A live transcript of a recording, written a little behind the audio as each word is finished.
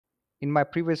In my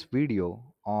previous video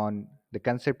on the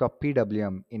concept of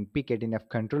PWM in PIC18F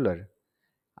controller,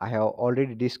 I have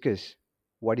already discussed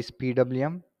what is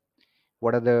PWM,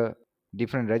 what are the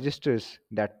different registers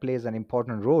that plays an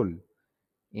important role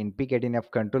in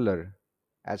PIC18F controller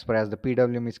as far as the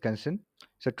PWM is concerned.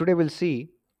 So today we'll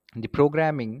see the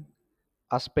programming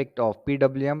aspect of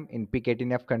PWM in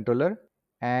PIC18F controller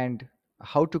and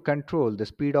how to control the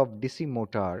speed of DC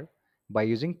motor by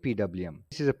using PWM.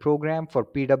 This is a program for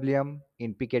PWM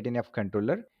in PIC18F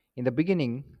controller. In the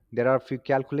beginning, there are a few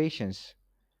calculations.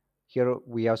 Here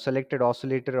we have selected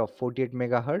oscillator of 48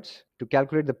 megahertz. To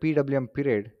calculate the PWM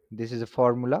period, this is a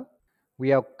formula. We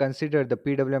have considered the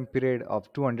PWM period of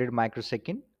 200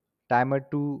 microsecond. Timer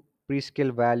to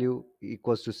prescale value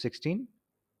equals to 16.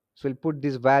 So we'll put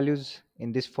these values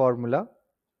in this formula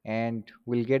and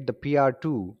we'll get the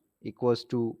PR2 equals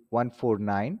to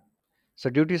 149. So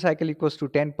duty cycle equals to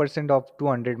 10% of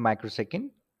 200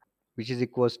 microsecond, which is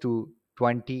equals to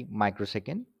 20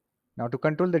 microsecond. Now to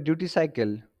control the duty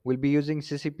cycle, we'll be using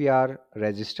CCPR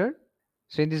register.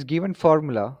 So in this given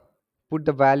formula, put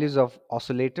the values of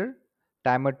oscillator,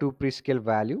 timer to prescale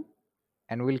value,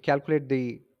 and we'll calculate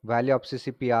the value of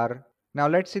CCPR. Now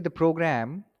let's see the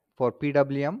program for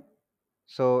PWM.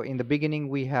 So in the beginning,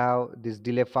 we have this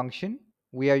delay function.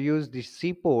 We have used the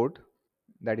C port,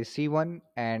 that is C1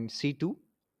 and C2.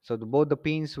 So both the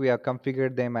pins, we have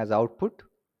configured them as output.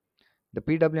 The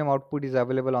PWM output is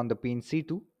available on the pin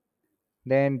C2.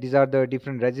 Then these are the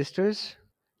different registers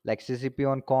like CCP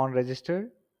on con register,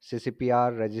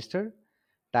 CCPR register,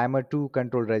 timer 2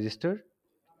 control register,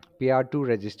 PR2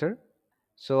 register.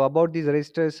 So about these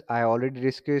registers, I already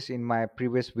discussed in my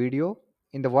previous video.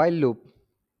 In the while loop,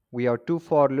 we have two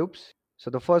for loops.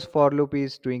 So the first for loop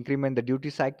is to increment the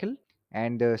duty cycle,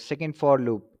 and the second for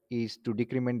loop is to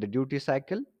decrement the duty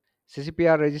cycle.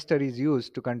 CCPR register is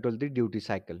used to control the duty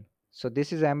cycle. So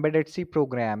this is an embedded C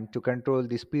program to control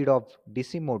the speed of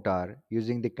DC motor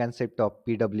using the concept of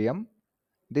PWM.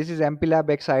 This is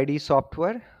MPLAB XID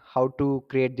software. How to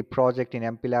create the project in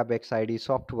MPLAB XID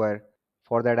software.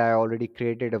 For that, I already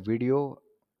created a video.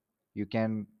 You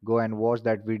can go and watch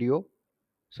that video.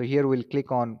 So here we'll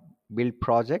click on build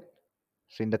project.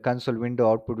 So in the console window,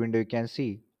 output window, you can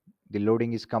see the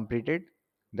loading is completed.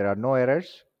 There are no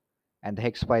errors and the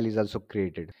hex file is also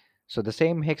created. So the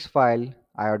same hex file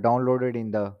I have downloaded in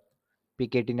the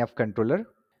PIC18F controller.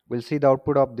 We'll see the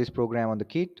output of this program on the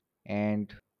kit,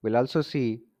 and we'll also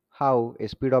see how a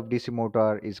speed of DC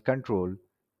motor is controlled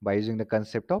by using the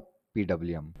concept of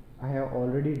PWM. I have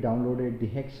already downloaded the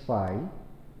hex file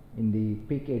in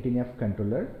the PIC18F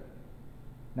controller.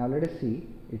 Now let us see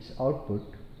its output.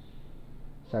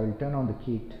 So I will turn on the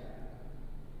kit.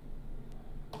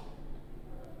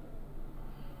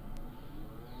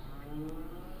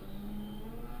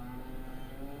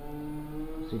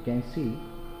 So you can see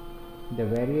the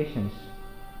variations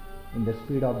in the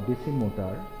speed of DC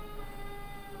motor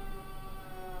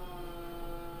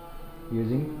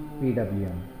using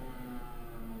PWM.